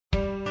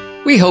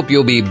We hope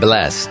you'll be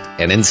blessed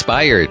and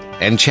inspired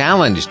and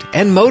challenged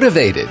and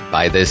motivated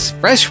by this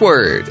fresh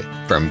word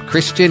from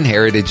Christian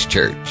Heritage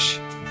Church.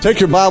 Take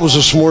your Bibles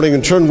this morning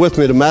and turn with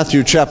me to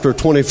Matthew chapter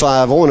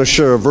 25. I want to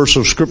share a verse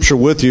of Scripture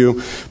with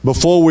you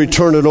before we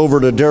turn it over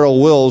to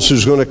Darrell Wills,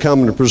 who's going to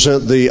come and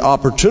present the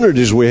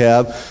opportunities we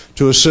have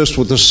to assist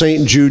with the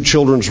St. Jude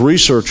Children's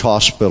Research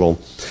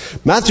Hospital.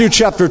 Matthew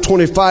chapter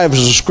 25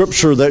 is a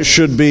scripture that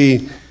should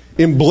be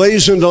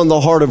emblazoned on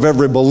the heart of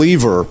every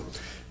believer,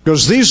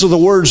 because these are the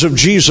words of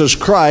Jesus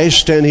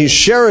Christ, and he's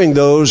sharing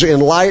those in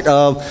light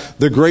of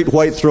the great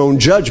white throne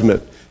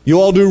judgment.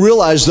 You all do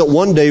realize that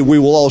one day we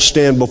will all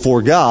stand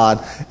before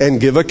God and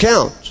give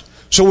account.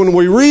 So when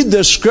we read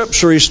this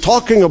scripture, he's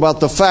talking about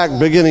the fact,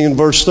 beginning in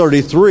verse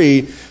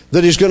 33,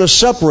 that he's going to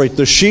separate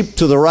the sheep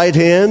to the right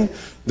hand,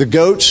 the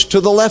goats to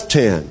the left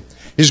hand.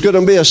 He's going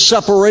to be a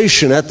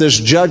separation at this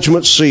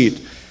judgment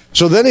seat.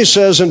 So then he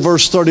says in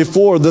verse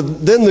 34,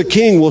 then the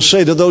king will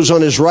say to those on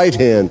his right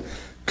hand,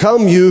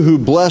 "Come, you who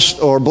blessed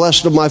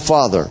of my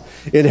Father,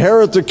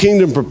 inherit the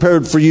kingdom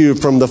prepared for you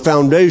from the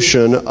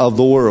foundation of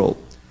the world.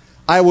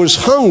 I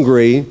was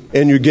hungry,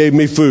 and you gave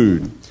me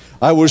food.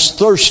 I was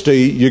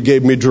thirsty, you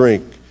gave me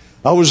drink.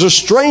 I was a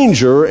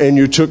stranger, and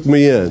you took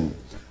me in.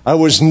 I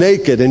was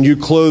naked, and you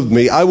clothed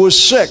me. I was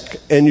sick,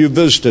 and you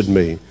visited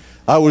me.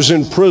 I was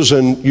in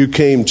prison, you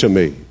came to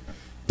me."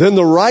 Then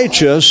the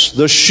righteous,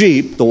 the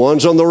sheep, the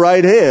ones on the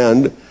right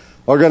hand,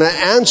 are going to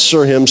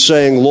answer him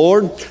saying,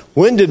 "Lord,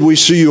 when did we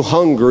see you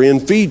hungry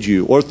and feed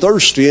you, or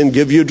thirsty and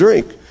give you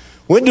drink?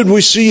 When did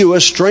we see you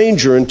a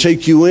stranger and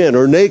take you in,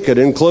 or naked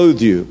and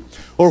clothe you?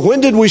 Or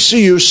when did we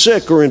see you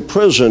sick or in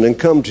prison and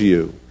come to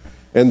you?"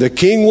 And the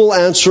king will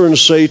answer and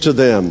say to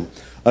them,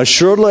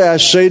 "Assuredly I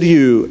say to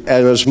you,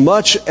 and as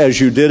much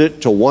as you did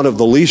it to one of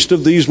the least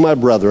of these my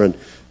brethren,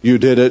 you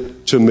did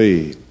it to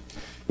me."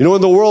 You know,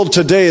 in the world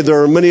today,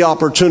 there are many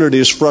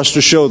opportunities for us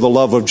to show the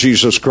love of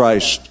Jesus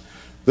Christ.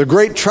 The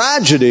great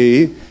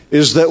tragedy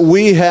is that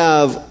we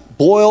have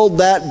boiled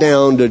that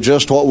down to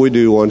just what we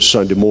do on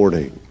Sunday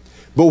morning.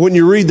 But when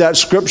you read that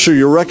scripture,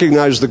 you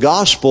recognize the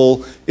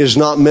gospel is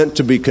not meant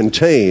to be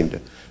contained.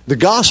 The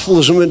gospel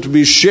is meant to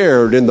be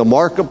shared in the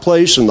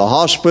marketplace, in the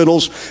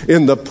hospitals,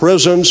 in the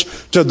prisons,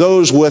 to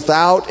those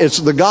without.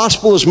 The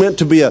gospel is meant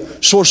to be a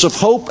source of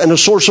hope and a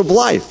source of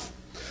life.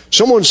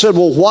 Someone said,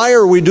 well, why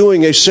are we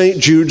doing a St.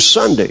 Jude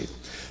Sunday?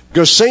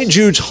 Because St.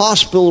 Jude's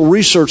Hospital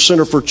Research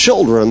Center for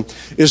Children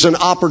is an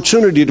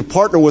opportunity to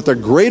partner with a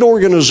great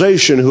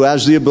organization who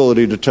has the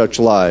ability to touch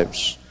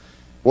lives.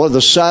 One of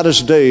the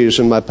saddest days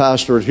in my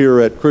pastorate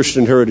here at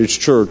Christian Heritage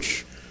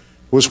Church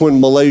was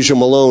when Malaysia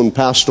Malone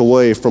passed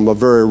away from a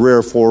very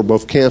rare form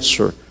of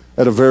cancer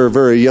at a very,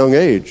 very young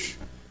age.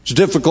 It's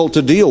difficult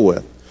to deal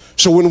with.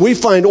 So when we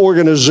find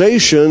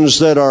organizations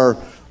that are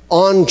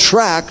on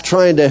track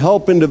trying to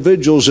help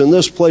individuals in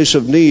this place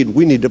of need,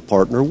 we need to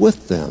partner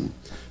with them.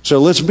 So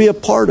let's be a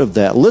part of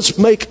that. Let's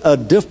make a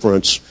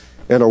difference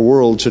in our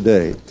world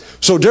today.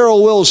 So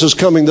Darrell Wills is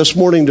coming this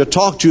morning to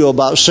talk to you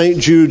about St.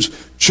 Jude's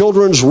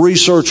Children's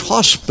Research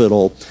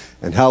Hospital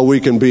and how we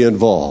can be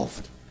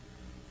involved.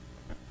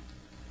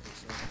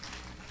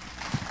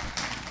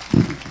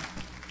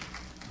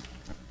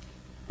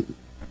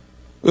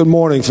 Good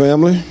morning,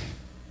 family.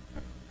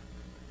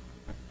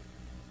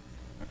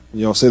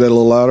 Y'all say that a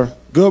little louder.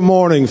 Good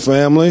morning,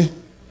 family.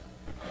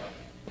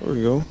 There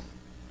we go.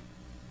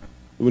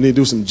 Do we need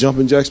to do some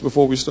jumping jacks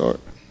before we start?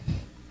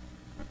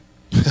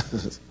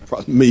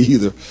 Probably me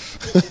either.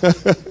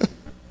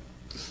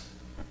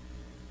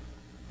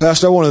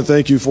 Pastor, I want to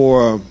thank you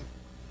for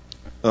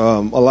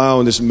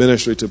allowing this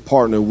ministry to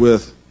partner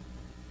with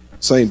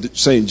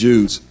St.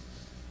 Jude's.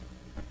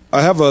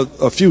 I have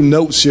a few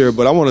notes here,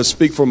 but I want to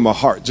speak from my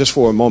heart just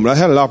for a moment. I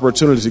had an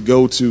opportunity to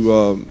go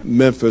to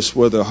Memphis,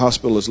 where the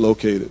hospital is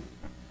located,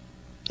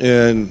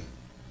 and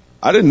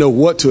I didn't know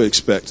what to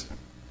expect.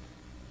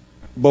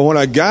 But when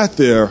I got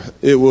there,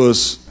 it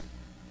was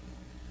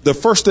the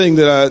first thing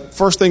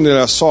that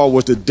I saw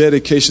was the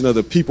dedication of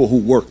the people who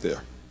work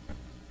there,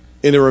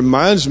 and it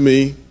reminds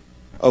me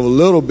of a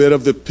little bit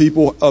of the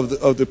people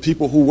of the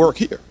people who work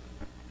here.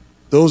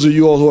 Those of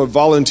you all who are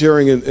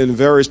volunteering in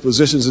various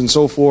positions and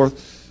so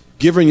forth,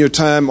 giving your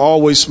time,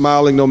 always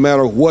smiling no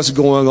matter what's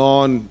going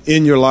on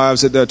in your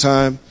lives at that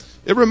time.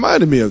 It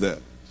reminded me of that,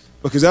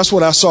 because that's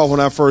what I saw when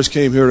I first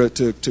came here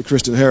to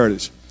Christian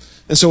Heritage.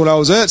 And so when I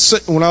was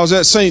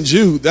at St.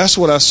 Jude, that's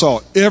what I saw.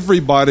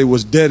 Everybody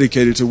was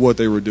dedicated to what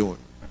they were doing.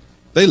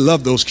 They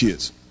loved those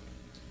kids.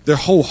 Their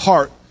whole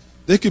heart,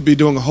 they could be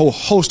doing a whole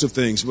host of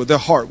things, but their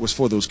heart was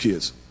for those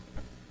kids.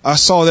 I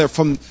saw that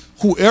from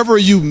whoever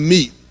you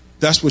meet,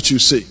 that's what you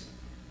see.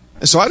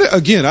 And so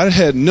I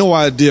had no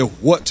idea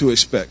what to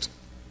expect.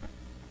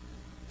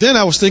 Then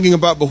I was thinking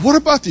about, but what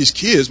about these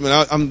kids,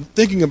 man? I'm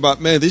thinking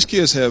about, man, these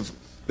kids have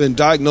been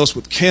diagnosed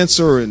with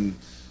cancer and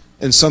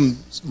some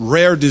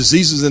rare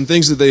diseases and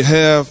things that they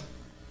have.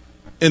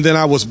 And then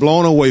I was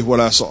blown away. What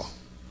I saw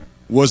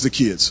was the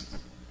kids,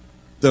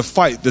 the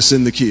fight that's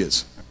in the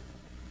kids.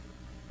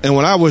 And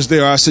when I was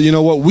there, I said, you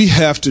know what, we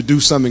have to do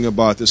something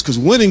about this, because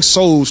winning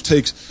souls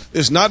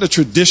it's not the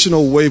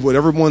traditional way what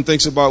everyone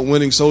thinks about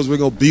winning souls. We're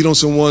going to beat on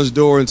someone's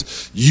door and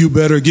say, you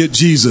better get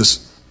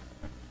Jesus.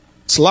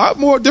 It's a lot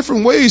more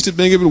different ways to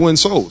being able to win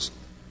souls.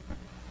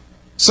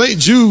 St.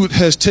 Jude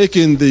has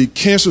taken the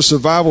cancer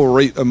survival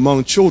rate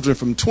among children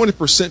from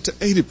 20% to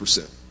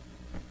 80%.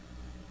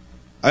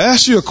 I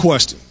ask you a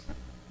question.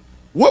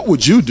 What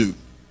would you do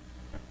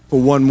for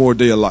one more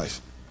day of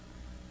life?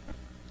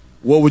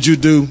 What would you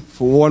do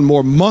for one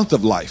more month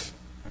of life?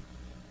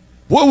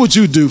 What would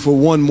you do for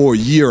one more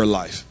year of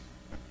life?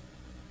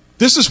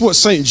 This is what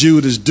St.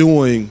 Jude is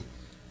doing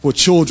for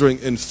children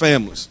and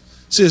families.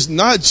 See, it's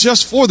not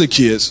just for the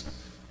kids,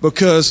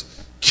 because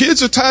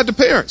kids are tied to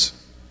parents.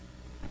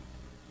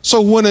 So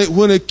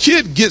when a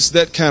kid gets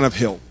that kind of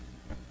help,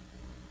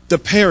 the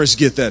parents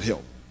get that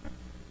help.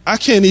 I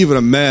can't even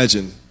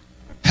imagine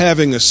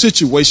having a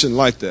situation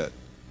like that.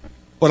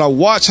 But I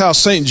watch how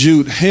St.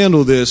 Jude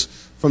handled this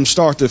from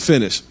start to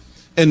finish.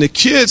 And the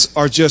kids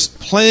are just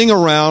playing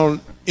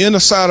around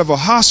inside of a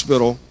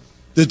hospital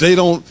that they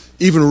don't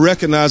even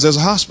recognize as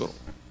a hospital.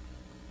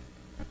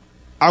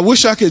 I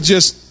wish I could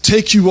just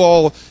take you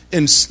all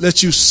and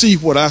let you see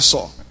what I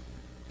saw.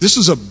 This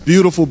is a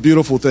beautiful,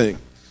 beautiful thing.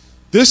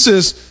 This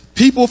is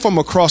people from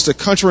across the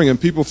country and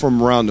people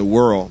from around the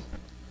world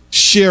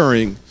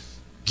sharing,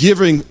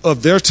 giving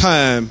of their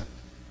time,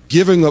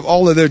 giving of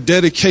all of their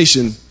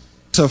dedication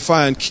to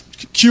find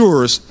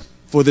cures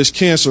for this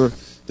cancer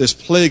that's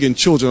plaguing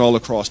children all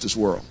across this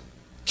world.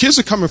 Kids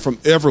are coming from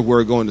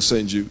everywhere going to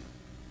St. Jude.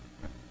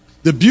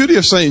 The beauty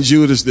of St.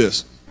 Jude is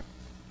this,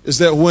 is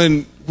that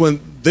when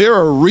they're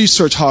a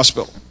research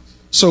hospital,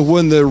 so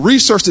when the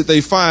research that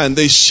they find,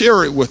 they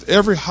share it with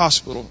every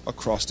hospital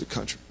across the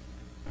country.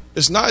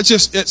 It's not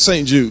just at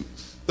St. Jude.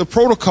 The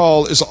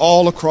protocol is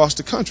all across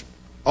the country,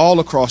 all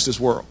across this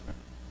world.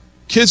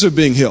 Kids are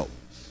being helped.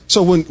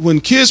 So when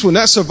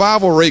that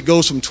survival rate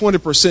goes from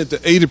 20% to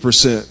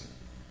 80%,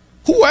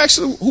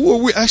 who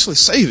are we actually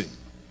saving?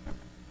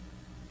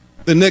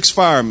 The next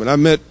fireman. I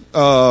met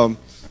my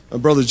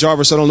brother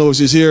Jarvis. I don't know if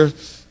he's here.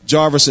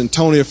 Jarvis and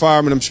Tony are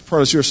firemen. I'm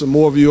probably sure some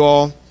more of you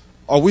all.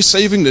 Are we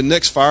saving the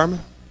next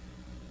fireman?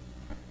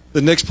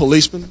 The next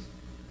policeman?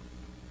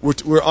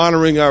 We're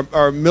honoring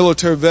our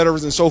military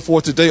veterans and so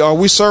forth today. Are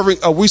we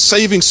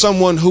saving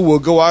someone who will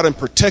go out and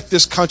protect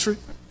this country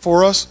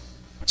for us?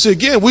 See,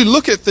 again, we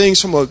look at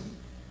things from a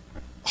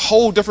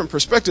whole different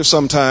perspective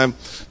sometime,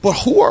 but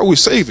who are we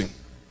saving?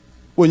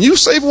 When you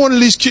save one of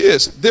these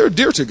kids, they're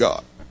dear to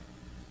God.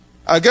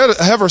 I got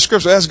to have our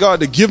scripture, ask God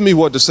to give me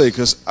what to say,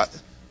 because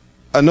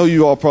I know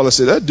you all probably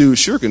say, that dude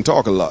sure can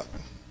talk a lot,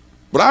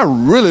 but I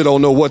really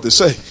don't know what to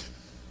say.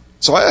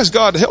 So I ask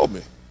God to help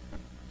me.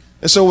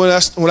 And so when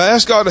I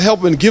ask God to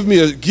help me and give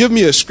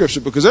me a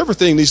scripture, because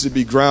everything needs to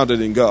be grounded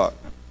in God.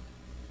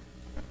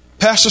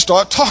 Pastor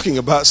started talking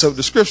about some of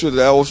the scripture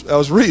that I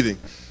was reading.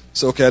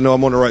 So, okay, I know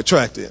I'm on the right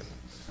track then.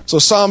 So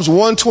Psalms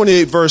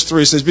 128 verse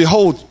 3 says,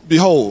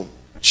 Behold,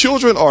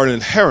 children are an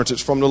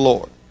inheritance from the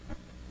Lord.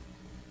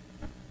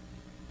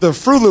 The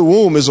fruit of the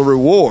womb is a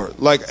reward,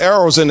 like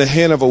arrows in the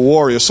hand of a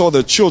warrior, so are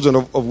the children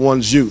of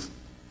one's youth.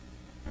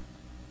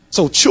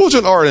 So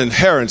children are an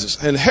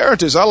inheritance.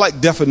 Inheritance, I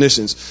like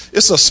definitions.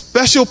 It's a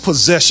special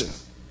possession.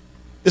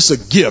 It's a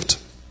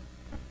gift.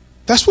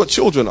 That's what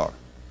children are.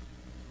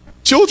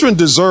 Children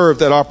deserve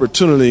that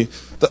opportunity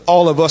that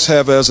all of us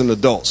have as an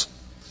adults.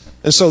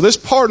 And so this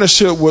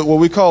partnership with what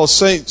we call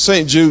St.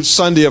 Jude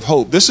Sunday of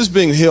Hope, this is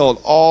being held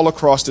all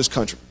across this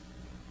country.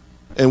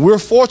 And we're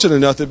fortunate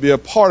enough to be a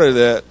part of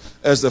that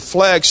as the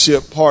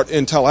flagship part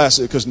in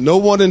Tallahassee, because no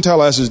one in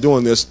Tallahassee is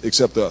doing this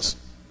except us.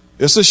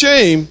 It's a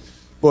shame,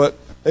 but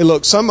hey,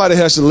 look, somebody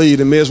has to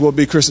lead, and may as well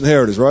be Christian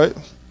Heritage, right?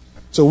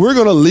 So we're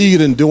going to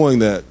lead in doing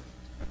that.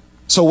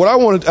 So what I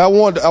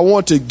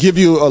want to give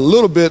you a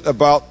little bit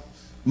about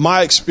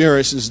my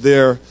experiences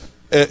there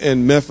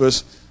in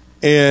Memphis,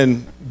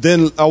 and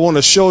then I want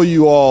to show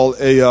you all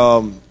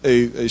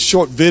a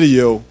short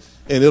video,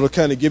 and it'll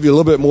kind of give you a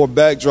little bit more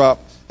backdrop,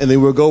 and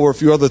then we'll go over a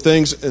few other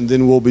things, and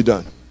then we'll be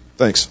done.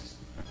 Thanks.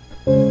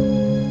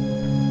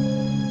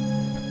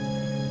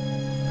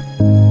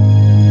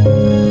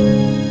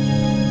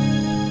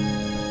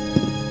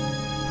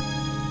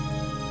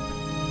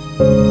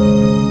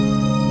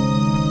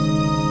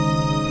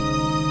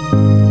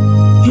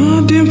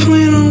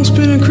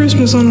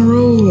 Christmas on the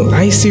road,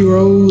 icy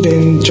road,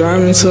 and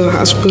driving to the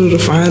hospital to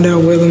find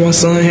out whether my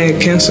son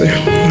had cancer or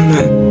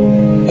not.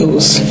 It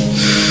was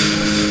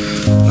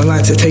a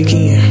lot to take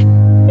in.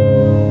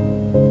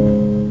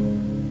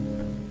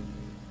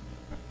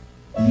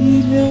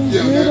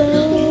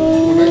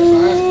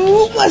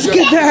 Let's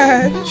get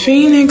that.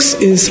 Phoenix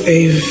is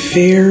a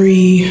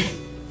very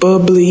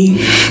bubbly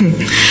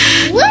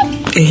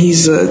and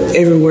he's a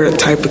everywhere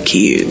type of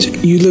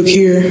kid. You look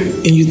here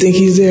and you think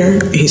he's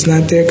there, and he's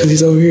not there because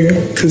he's over here,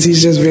 because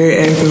he's just very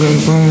active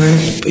and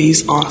fun, but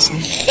he's awesome.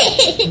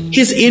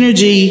 His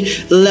energy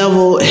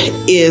level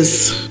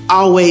is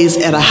always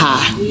at a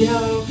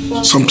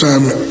high.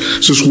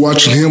 Sometimes just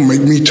watching him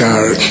make me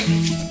tired.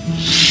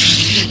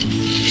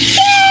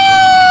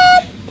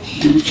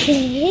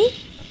 Okay.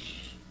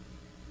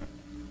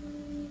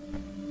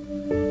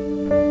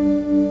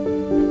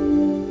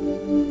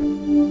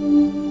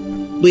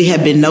 We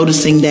had been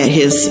noticing that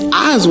his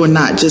eyes were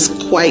not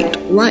just quite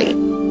right.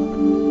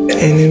 And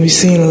then we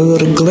seen a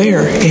little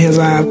glare in his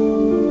eye.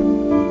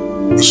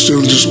 Instead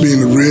of just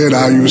being a red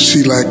eye, you would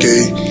see like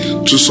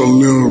just a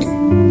little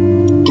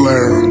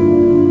glare.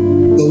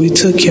 So we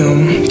took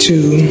him to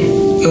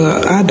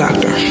an eye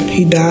doctor.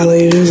 He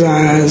dilated his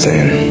eyes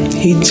and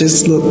he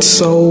just looked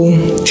so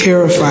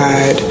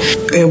terrified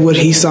at what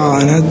he saw,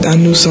 and I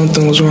knew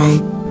something was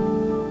wrong.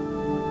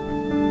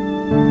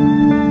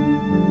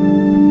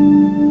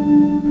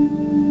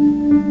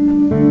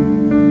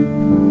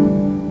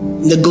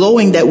 The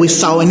glowing that we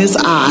saw in his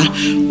eye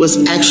was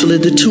actually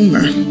the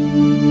tumor.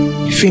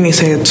 Phoenix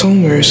had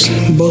tumors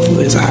in both of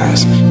his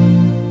eyes.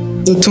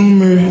 The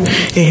tumor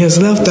in his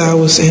left eye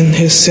was in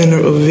his center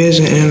of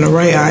vision, and in the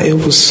right eye, it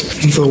was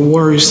the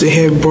worst. It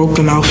had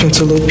broken off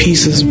into little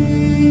pieces.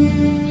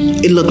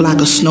 It looked like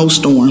a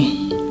snowstorm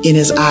in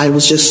his eye. It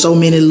was just so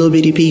many little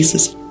bitty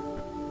pieces.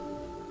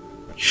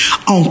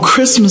 On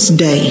Christmas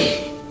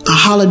Day, a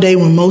holiday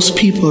when most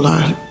people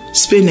are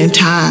spending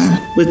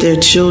time with their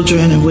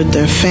children and with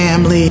their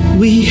family,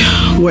 we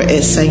were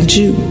at St.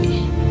 Jude.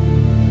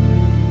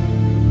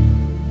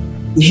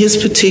 In his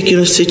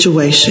particular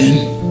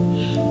situation,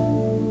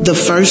 the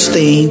first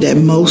thing that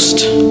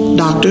most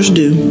doctors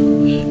do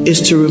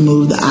is to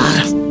remove the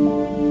eye.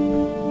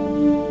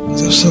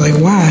 So it's like,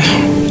 why?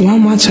 Why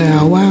my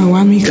child?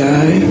 Why me,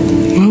 God?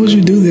 Why would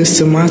you do this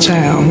to my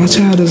child? My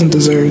child doesn't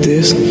deserve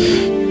this.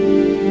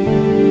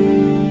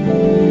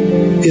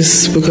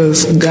 It's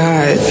because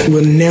God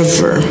will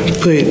never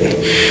put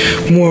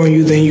more on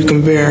you than you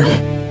can bear.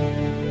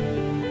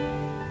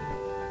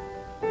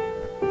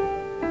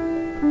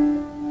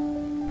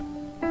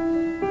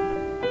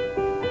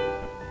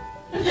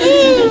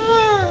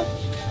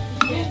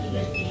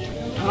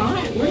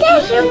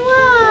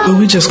 But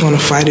we're just going to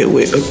fight it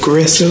with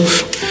aggressive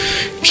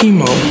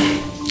chemo.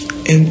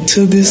 And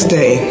to this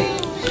day,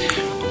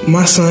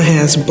 my son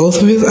has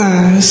both of his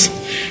eyes,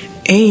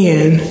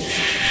 and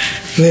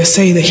let's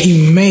say that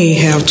he may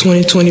have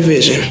 20/20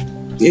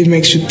 vision. It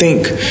makes you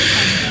think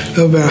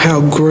about how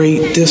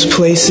great this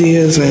place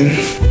is and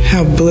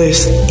how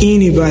blessed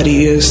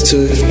anybody is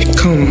to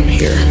come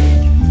here.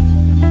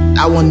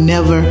 I will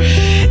never,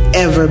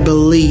 ever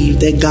believe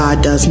that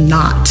God does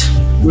not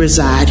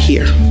reside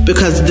here,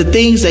 because the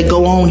things that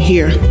go on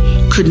here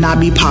could not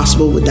be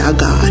possible without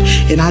God.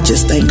 And I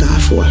just thank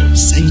God for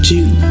St.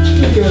 Jude.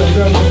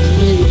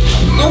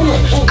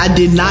 I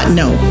did not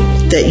know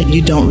that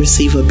you don't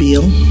receive a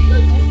bill.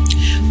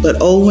 But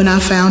oh, when I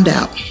found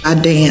out, I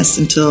danced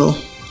until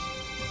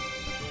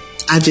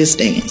I just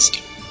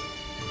danced.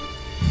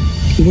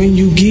 When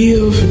you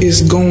give,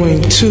 it's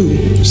going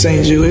to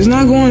St. Jude. It's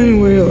not going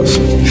anywhere else.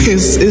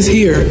 It's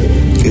here.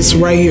 It's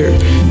right here.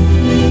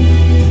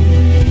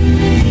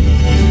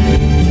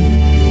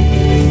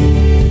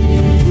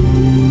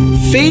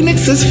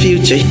 Phoenix's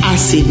future, I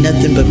see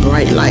nothing but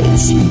bright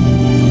lights.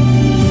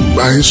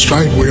 By his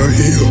stripe we are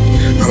healed.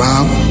 And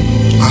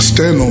I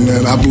stand on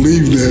that. I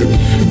believe that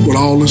with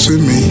all that's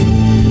in me.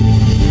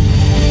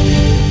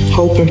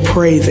 Hope and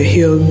pray that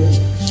he'll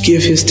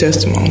give his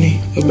testimony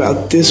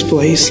about this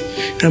place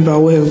and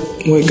about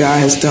what God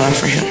has done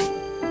for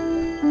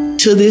him.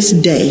 To this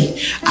day,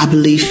 I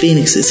believe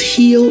Phoenix is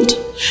healed,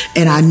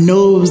 and I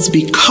know it was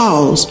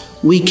because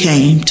we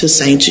came to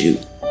St.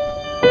 Jude.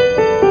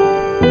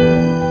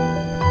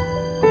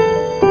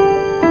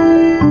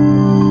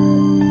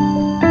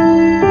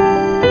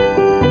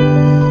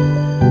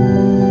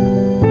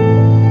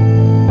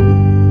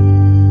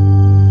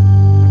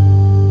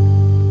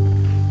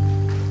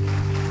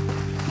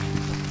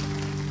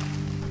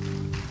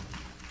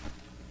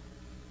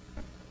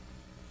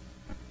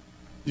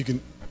 You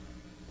can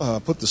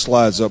put the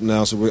slides up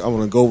now, so I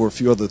want to go over a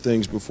few other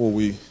things before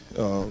we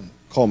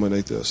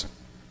culminate this.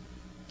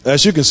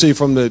 As you can see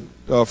from the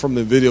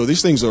video,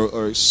 these things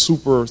are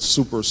super,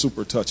 super,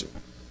 super touching.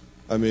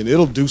 I mean,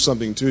 it'll do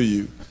something to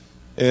you.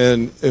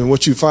 And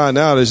what you find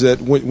out is that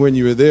when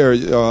you're there,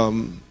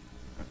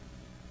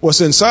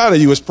 what's inside of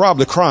you is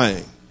probably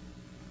crying.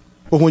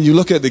 But when you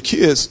look at the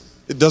kids,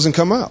 it doesn't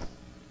come out.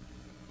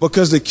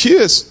 Because the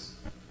kids,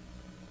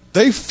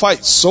 they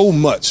fight so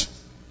much.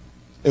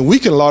 And we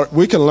can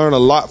learn a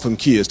lot from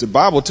kids. The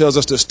Bible tells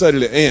us to study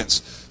the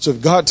ants. So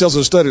if God tells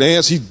us to study the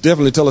ants, he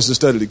definitely tells us to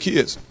study the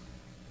kids.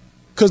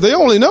 Because they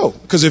only know.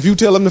 Because if you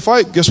tell them to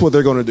fight, guess what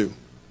they're going to do?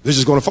 They're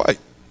just going to fight.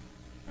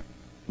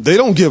 They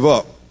don't give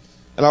up.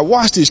 And I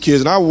watch these kids,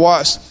 and I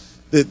watch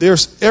that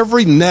there's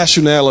every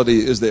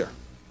nationality is there.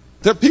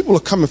 There people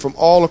are coming from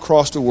all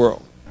across the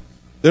world.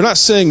 They're not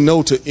saying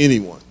no to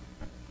anyone.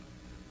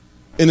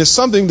 And it's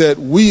something that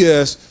we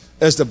as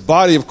the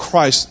body of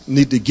Christ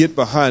need to get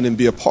behind and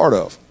be a part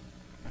of.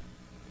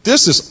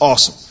 This is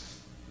awesome.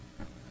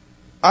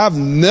 I've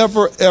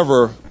never,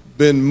 ever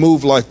been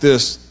moved like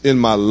this in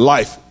my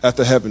life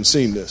after having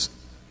seen this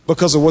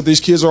because of what these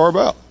kids are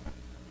about.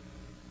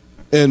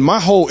 And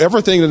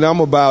everything that I'm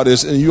about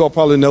is, and you all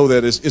probably know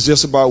that, is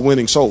just about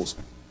winning souls.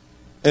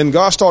 And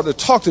God started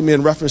to talk to me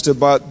in reference to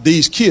about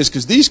these kids,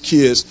 because these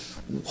kids,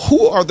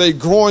 who are they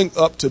growing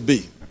up to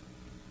be?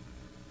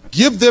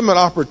 Give them an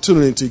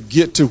opportunity to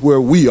get to where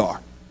we are.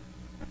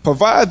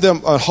 Provide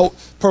them a hope.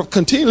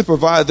 Continually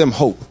provide them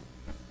hope.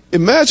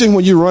 Imagine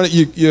when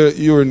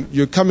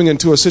you're coming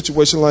into a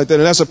situation like that,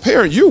 and as a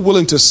parent, you're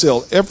willing to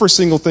sell every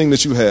single thing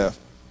that you have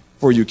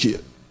for your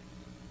kid.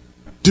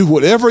 Do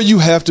whatever you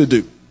have to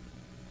do.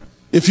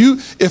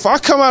 If I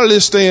come out of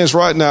this stands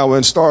right now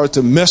and start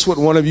to mess with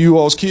one of you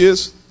all's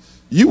kids,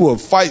 you will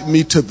fight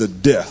me to the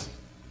death.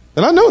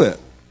 And I know that.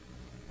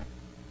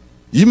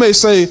 You may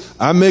say,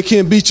 I may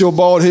can't beat your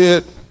bald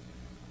head,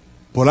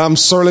 but I'm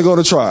certainly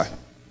going to try.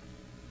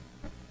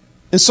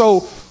 And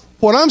so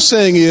what I'm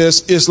saying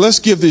is let's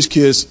give these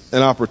kids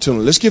an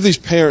opportunity. Let's give these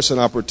parents an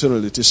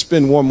opportunity to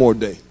spend one more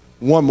day,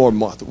 one more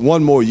month,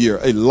 one more year,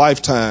 a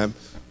lifetime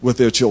with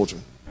their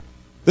children.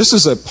 This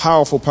is a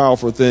powerful,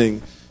 powerful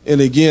thing.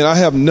 And again, I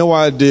have no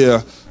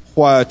idea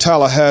why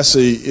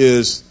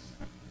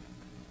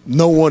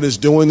no one is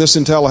doing this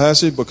in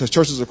Tallahassee, because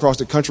churches across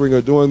the country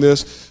are doing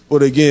this.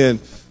 But again,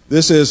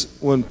 this is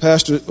when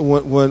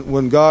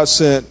God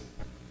sent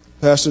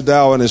Pastor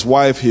Dow and his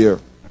wife here.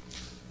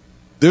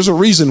 There's a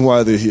reason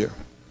why they're here.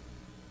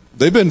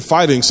 They've been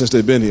fighting since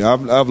they've been here.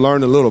 I've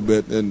learned a little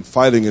bit, and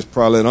fighting is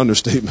probably an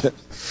understatement.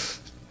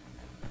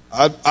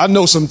 I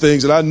know some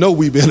things, and I know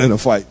we've been in a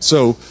fight.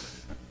 So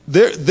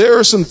there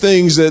are some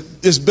things that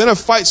it's been a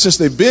fight since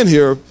they've been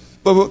here,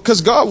 but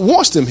because God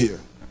wants them here.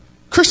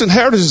 Christian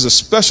Heritage is a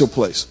special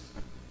place.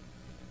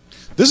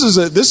 This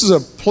is a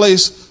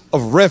place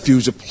of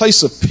refuge, a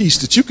place of peace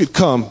that you could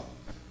come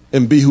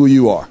and be who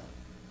you are.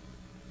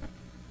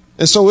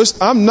 And so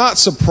I'm not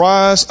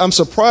surprised. I'm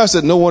surprised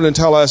that no one in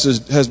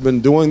Tallahassee has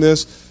been doing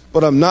this,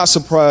 but I'm not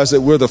surprised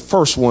that we're the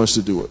first ones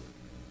to do it,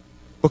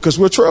 because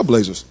we're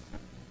trailblazers.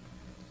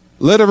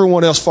 Let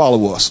everyone else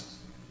follow us.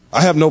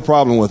 I have no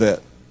problem with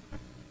that.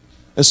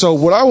 And so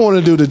what I want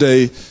to do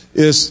today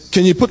is,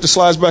 can you put the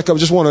slides back up? I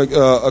just want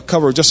to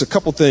cover just a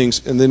couple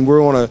things, and then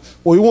what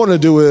we want to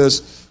do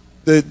is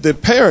the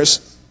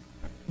parents,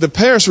 as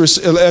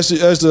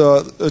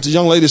the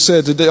young lady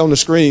said today on the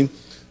screen,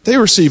 they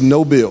receive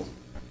no bill.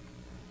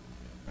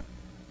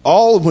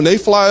 When they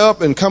fly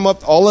up and come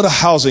up, all of the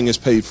housing is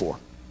paid for.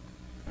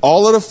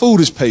 All of the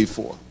food is paid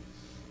for.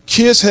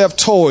 Kids have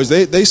toys.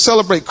 They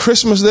celebrate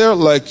Christmas there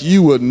like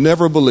you would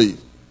never believe.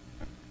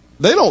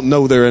 They don't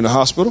know they're in the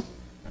hospital.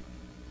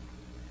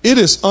 It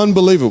is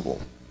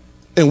unbelievable.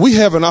 And we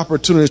have an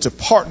opportunity to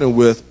partner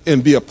with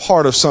and be a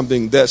part of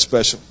something that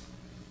special.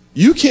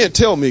 You can't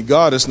tell me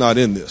God is not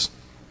in this.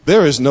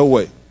 There is no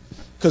way.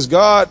 Because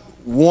God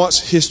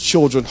wants his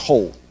children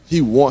whole.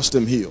 He wants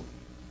them healed.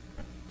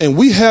 And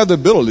we have the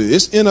ability,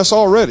 it's in us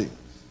already,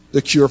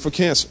 the cure for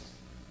cancer.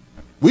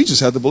 We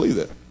just have to believe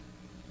that.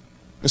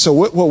 And so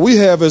what we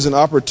have is an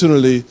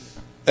opportunity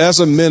as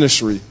a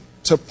ministry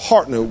to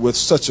partner with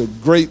such a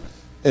great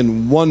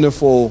and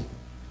wonderful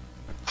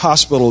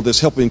hospital that's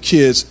helping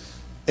kids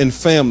and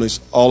families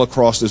all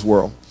across this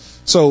world.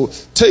 So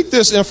take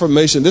this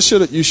information.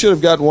 You should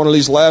have gotten one of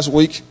these last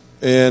week,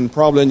 and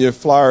probably in your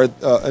flyer,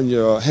 in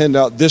your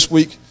handout this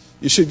week.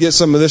 You should get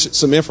some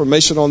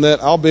information on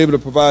that. I'll be able to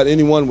provide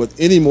anyone with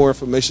any more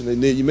information they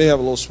need. You may have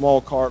a little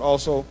small card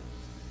also.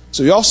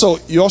 So you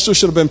also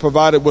should have been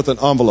provided with an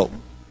envelope.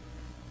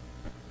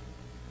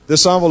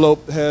 This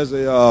envelope has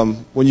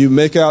when you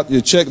make out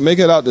your check, make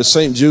it out to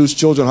St. Jude's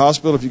Children's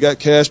Hospital. If you got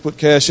cash, put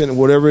cash in it,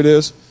 whatever it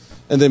is,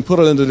 and then put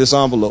it into this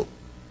envelope.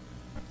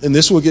 And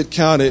this will get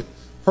counted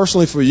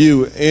personally for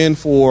you and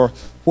for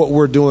what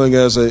we're doing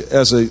as a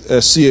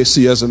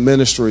CAC, as a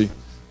ministry,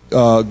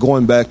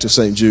 going back to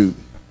St. Jude.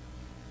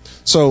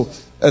 So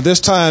at this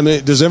time,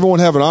 does everyone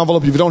have an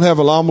envelope? If you don't have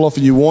an envelope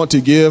and you want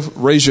to give,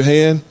 raise your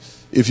hand.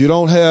 If you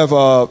don't have,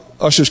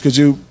 ushers, could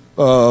you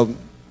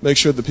make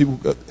sure that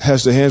people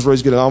has their hands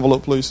raised, get an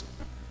envelope, please?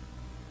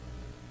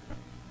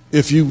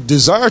 If you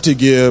desire to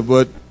give,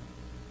 but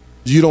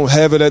you don't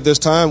have it at this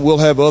time, we'll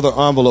have other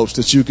envelopes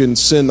that you can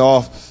send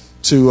off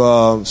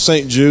to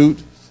St.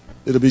 Jude.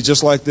 It'll be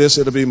just like this.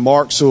 It'll be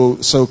marked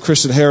so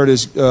Christian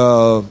Heritage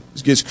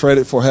gets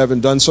credit for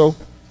having done so.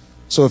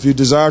 So if you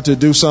desire to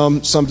do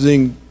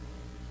something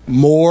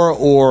more,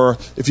 or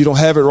if you don't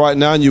have it right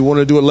now and you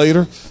want to do it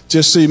later,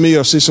 just see me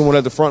or see someone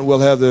at the front. We'll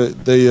have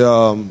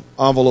the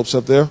envelopes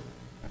up there.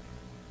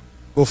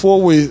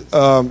 Before we,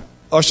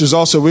 ushers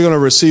also, we're going to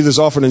receive this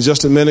offering in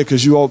just a minute,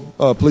 because you all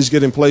please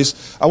get in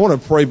place. I want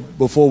to pray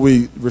before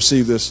we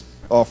receive this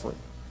offering.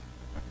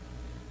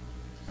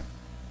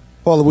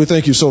 Father, we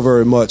thank you so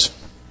very much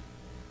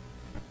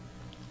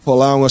for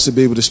allowing us to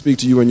be able to speak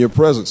to you in your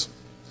presence.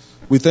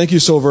 We thank you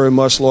so very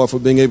much, Lord, for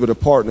being able to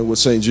partner with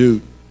St.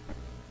 Jude.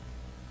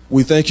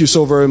 We thank you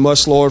so very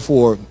much, Lord,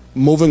 for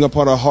moving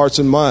upon our hearts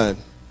and mind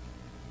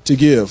to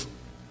give.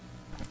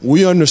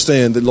 We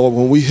understand that, Lord,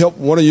 when we help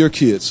one of your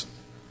kids,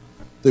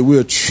 that we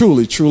are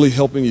truly, truly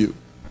helping you.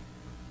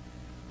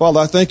 Father,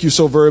 I thank you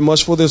so very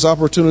much for this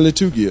opportunity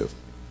to give.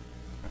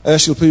 I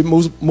ask you to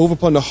please move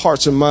upon the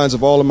hearts and minds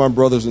of all of my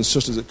brothers and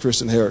sisters at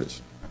Christian Heritage,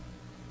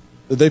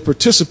 that they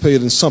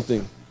participate in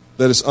something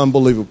that is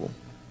unbelievable.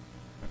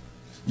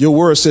 Your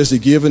word says to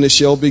give and it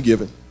shall be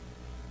given.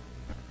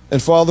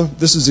 And Father,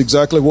 this is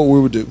exactly what we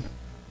would do.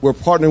 We're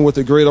partnering with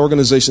a great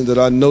organization that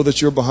I know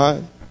that you're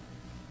behind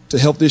to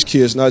help these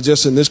kids, not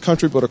just in this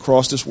country, but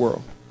across this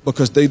world,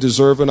 because they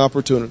deserve an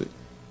opportunity.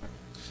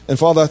 And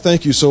Father, I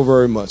thank you so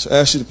very much. I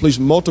ask you to please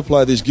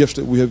multiply these gifts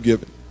that we have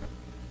given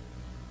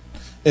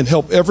and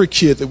help every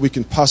kid that we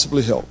can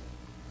possibly help.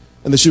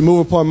 And that you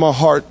move upon my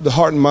heart, the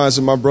heart and minds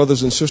of my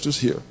brothers and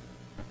sisters here,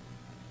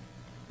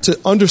 to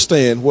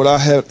understand what I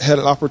have had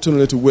an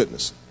opportunity to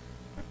witness.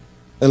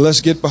 And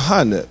let's get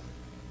behind that.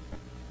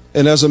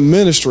 And as a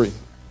ministry,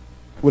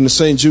 when the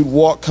St. Jude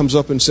Walk comes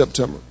up in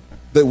September,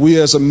 that we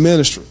as a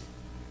ministry,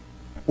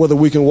 whether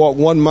we can walk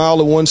 1 mile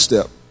or 1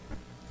 step,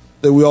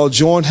 that we all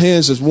join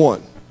hands as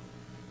one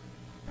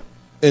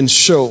and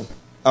show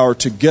our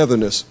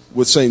togetherness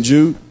with St.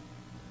 Jude,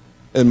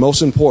 and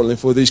most importantly,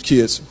 for these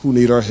kids who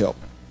need our help.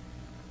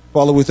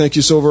 Father, we thank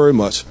you so very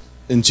much.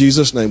 In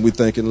Jesus' name, we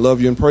thank and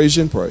love you and praise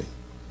you and pray.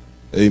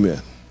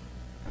 Amen.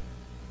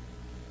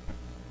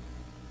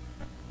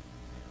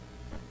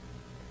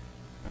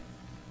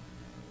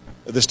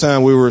 At this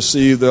time, we will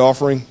receive the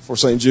offering for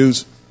St.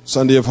 Jude's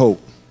Sunday of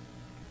Hope.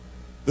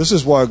 This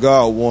is why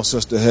God wants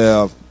us to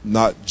have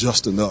not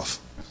just enough.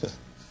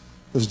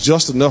 Because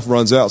just enough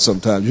runs out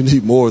sometimes. You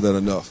need more than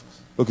enough.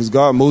 Because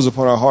God moves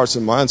upon our hearts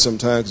and minds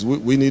sometimes because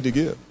we need to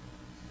give.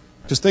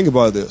 Just think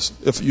about this.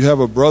 If you have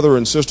a brother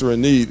and sister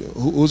in need,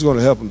 who's going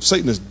to help them?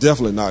 Satan is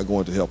definitely not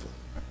going to help them.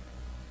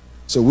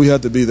 So we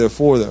have to be there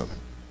for them.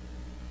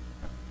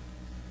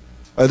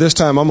 At this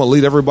time, I'm going to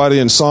lead everybody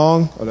in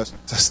song. Oh,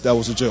 that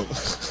was a joke.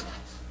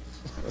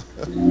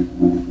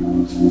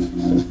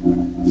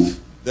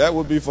 That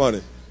would be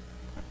funny.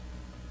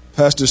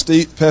 Pastor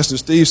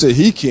Steve said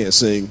he can't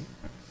sing.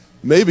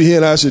 Maybe he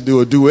and I should do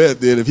a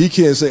duet then. If he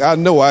can't sing, I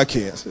know I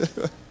can't.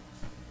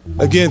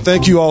 Again,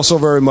 thank you all so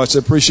very much. I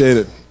appreciate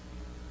it.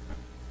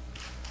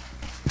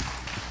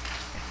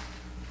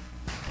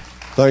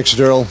 Thanks,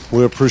 Darrell.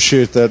 We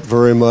appreciate that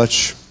very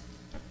much.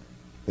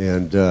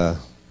 And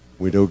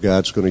we know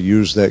God's going to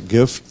use that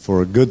gift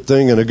for a good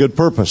thing and a good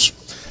purpose.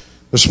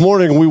 This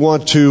morning, we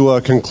want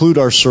to conclude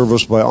our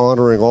service by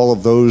honoring all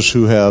of those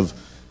who have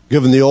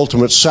given the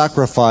ultimate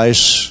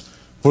sacrifice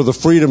for the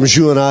freedoms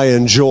you and I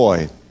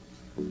enjoy.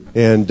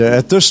 And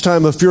at this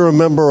time, if you're a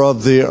member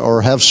of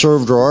or have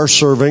served or are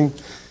serving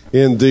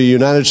in the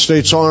United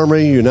States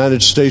Army,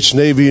 United States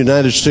Navy,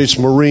 United States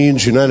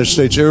Marines, United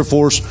States Air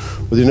Force,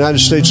 or the United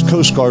States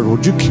Coast Guard,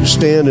 would you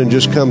stand and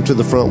just come to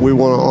the front? We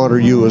want to honor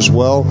you as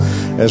well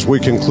as we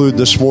conclude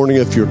this morning.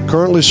 If you're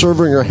currently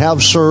serving or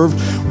have served,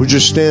 would you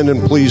stand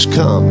and please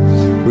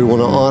come? We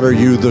want to honor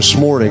you this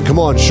morning. Come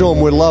on, show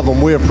them we love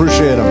them. We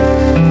appreciate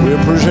them. We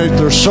appreciate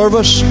their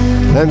service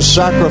and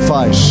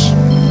sacrifice.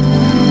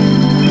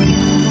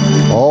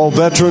 All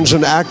veterans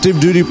and active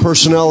duty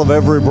personnel of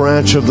every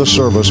branch of the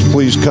service,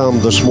 please come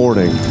this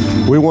morning.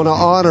 We want to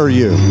honor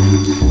you.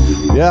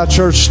 Yeah,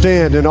 church,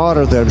 stand and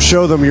honor them.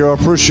 Show them your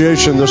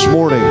appreciation this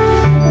morning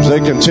as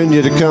they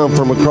continue to come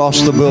from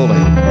across the building.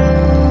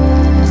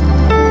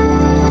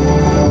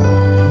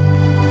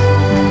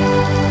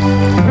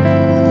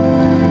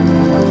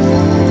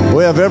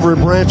 We have every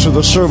branch of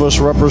the service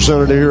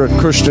represented here at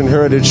Christian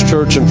Heritage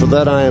Church, and for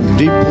that I am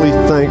deeply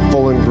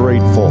thankful and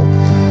grateful.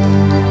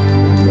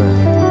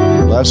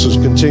 Classes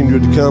continue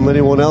to come.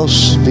 Anyone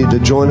else need to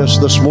join us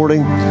this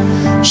morning?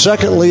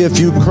 Secondly, if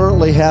you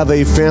currently have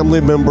a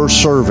family member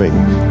serving,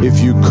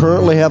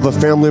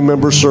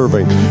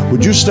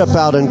 would you step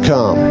out and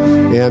come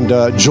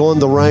and join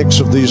the ranks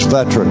of these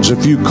veterans?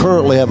 If you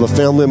currently have a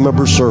family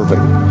member serving.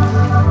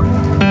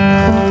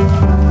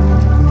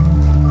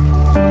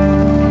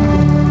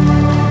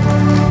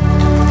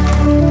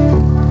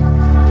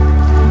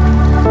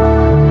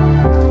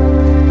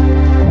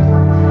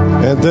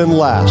 And then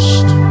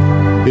last,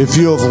 if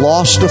you have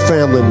lost a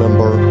family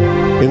member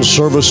in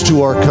service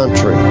to our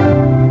country,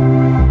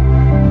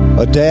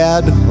 a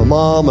dad, a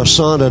mom, a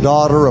son, a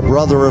daughter, a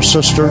brother, a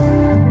sister,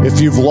 if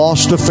you've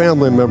lost a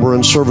family member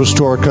in service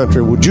to our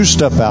country, would you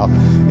step out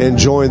and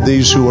join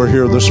these who are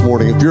here this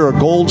morning? If you're a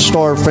Gold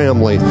Star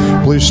family,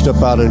 please step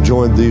out and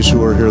join these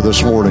who are here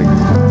this morning.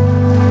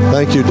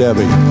 Thank you,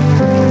 Debbie.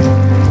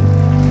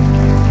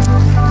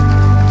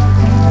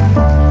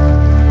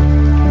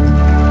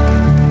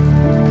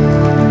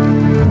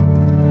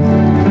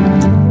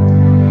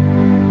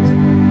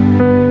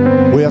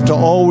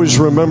 Always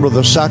remember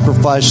the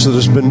sacrifice that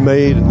has been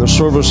made and the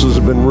services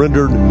that have been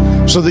rendered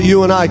so that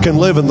you and I can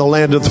live in the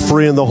land of the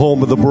free and the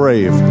home of the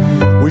brave.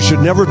 We should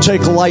never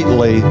take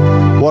lightly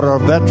what our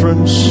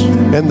veterans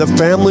and the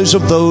families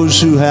of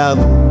those who have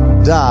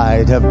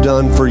died have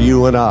done for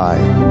you and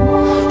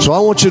I. So I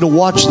want you to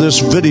watch this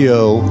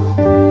video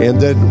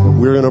and then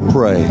we're going to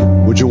pray.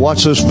 Would you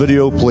watch this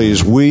video,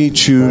 please? We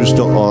choose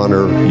to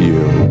honor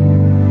you.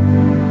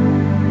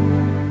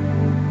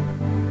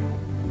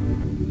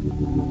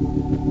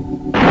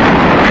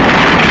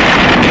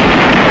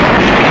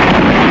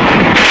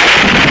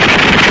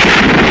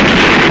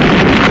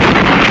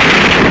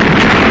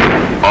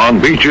 On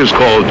beaches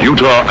called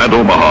Utah and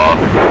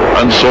Omaha,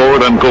 and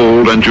Sword and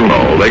Gold and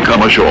Juneau, they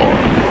come ashore.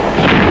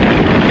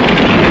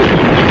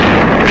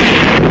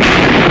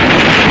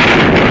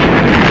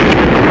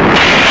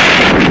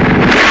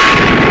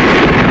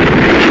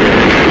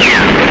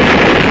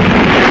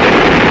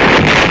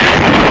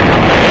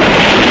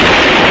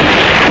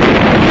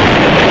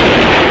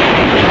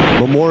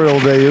 Memorial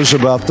Day is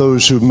about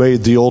those who've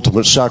made the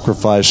ultimate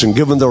sacrifice and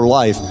given their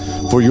life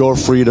for your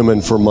freedom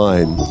and for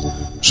mine.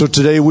 So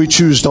today we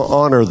choose to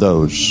honor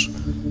those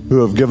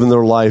who have given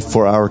their life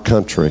for our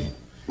country.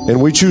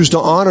 And we choose to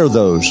honor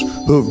those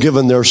who have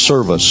given their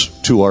service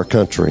to our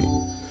country.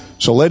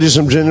 So ladies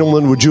and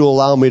gentlemen, would you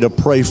allow me to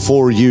pray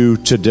for you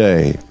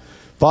today?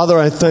 Father,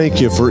 I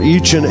thank you for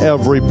each and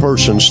every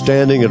person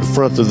standing in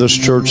front of this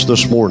church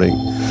this morning.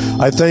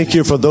 I thank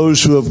you for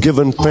those who have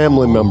given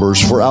family members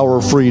for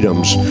our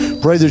freedoms.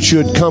 Pray that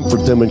you would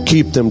comfort them and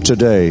keep them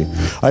today.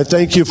 I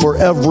thank you for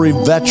every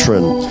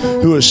veteran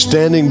who is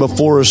standing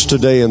before us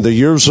today and the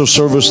years of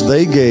service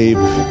they gave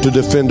to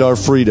defend our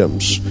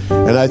freedoms.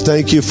 And I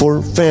thank you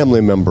for family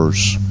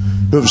members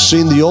who have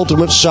seen the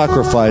ultimate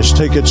sacrifice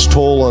take its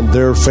toll on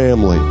their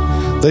family.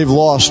 They've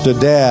lost a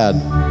dad,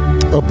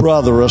 a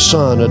brother, a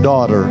son, a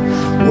daughter.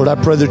 Lord, I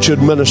pray that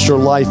you'd minister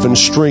life and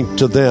strength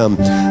to them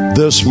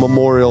this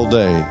Memorial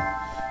Day.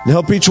 And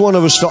help each one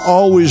of us to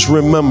always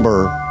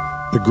remember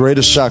the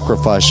greatest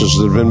sacrifices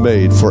that have been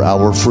made for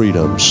our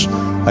freedoms.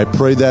 I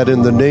pray that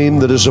in the name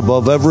that is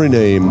above every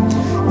name,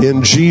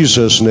 in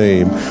Jesus'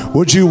 name.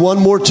 Would you one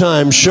more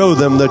time show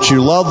them that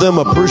you love them,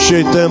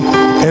 appreciate them,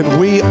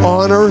 and we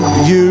honor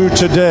you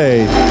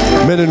today,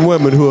 men and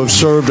women who have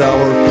served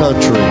our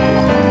country.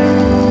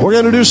 We're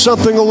going to do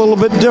something a little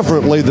bit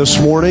differently this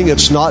morning.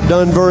 It's not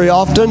done very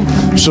often,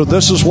 so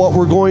this is what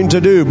we're going to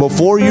do.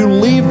 Before you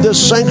leave this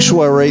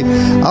sanctuary,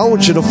 I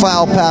want you to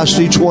file past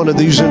each one of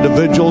these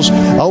individuals.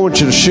 I want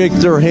you to shake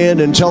their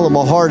hand and tell them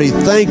a hearty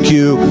thank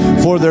you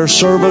for their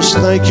service.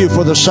 Thank you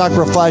for the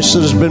sacrifice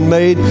that has been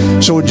made.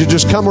 So would you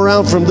just come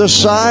around from this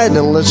side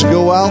and let's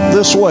go out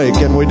this way.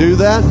 Can we do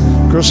that?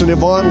 Chris and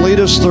Yvonne, lead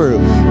us through.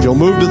 If you'll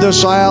move to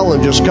this aisle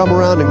and just come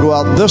around and go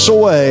out this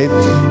way,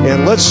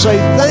 and let's say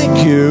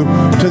thank you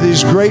to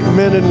these great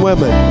men and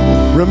women.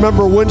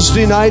 Remember,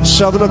 Wednesday night,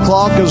 7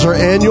 o'clock is our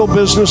annual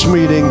business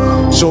meeting,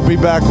 so we'll be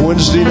back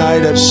Wednesday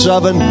night at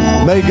 7.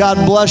 May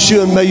God bless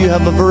you, and may you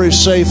have a very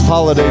safe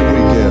holiday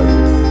weekend.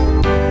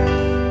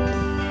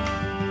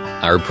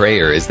 Our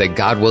prayer is that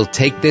God will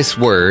take this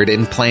word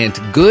and plant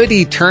good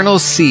eternal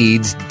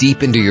seeds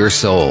deep into your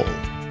soul.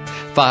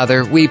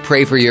 Father, we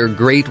pray for your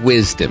great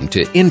wisdom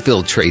to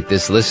infiltrate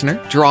this listener,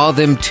 draw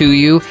them to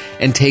you,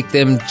 and take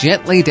them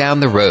gently down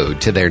the road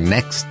to their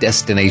next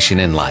destination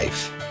in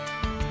life.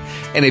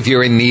 And if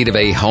you're in need of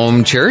a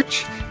home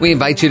church, we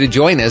invite you to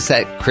join us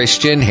at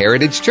Christian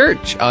Heritage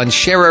Church on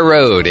Shera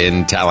Road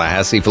in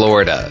Tallahassee,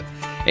 Florida.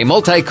 A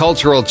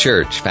multicultural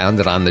church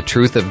founded on the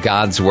truth of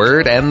God's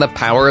Word and the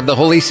power of the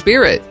Holy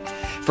Spirit.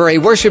 For a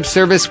worship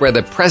service where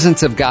the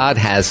presence of God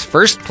has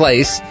first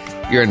place,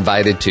 you're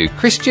invited to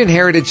Christian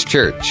Heritage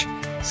Church.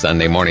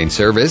 Sunday morning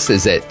service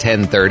is at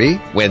 10:30,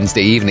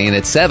 Wednesday evening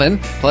at 7,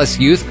 plus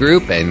youth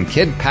group and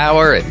kid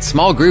power and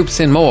small groups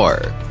and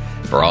more.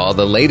 For all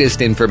the latest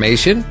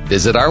information,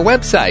 visit our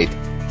website,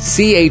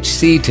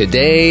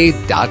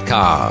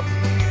 chctoday.com.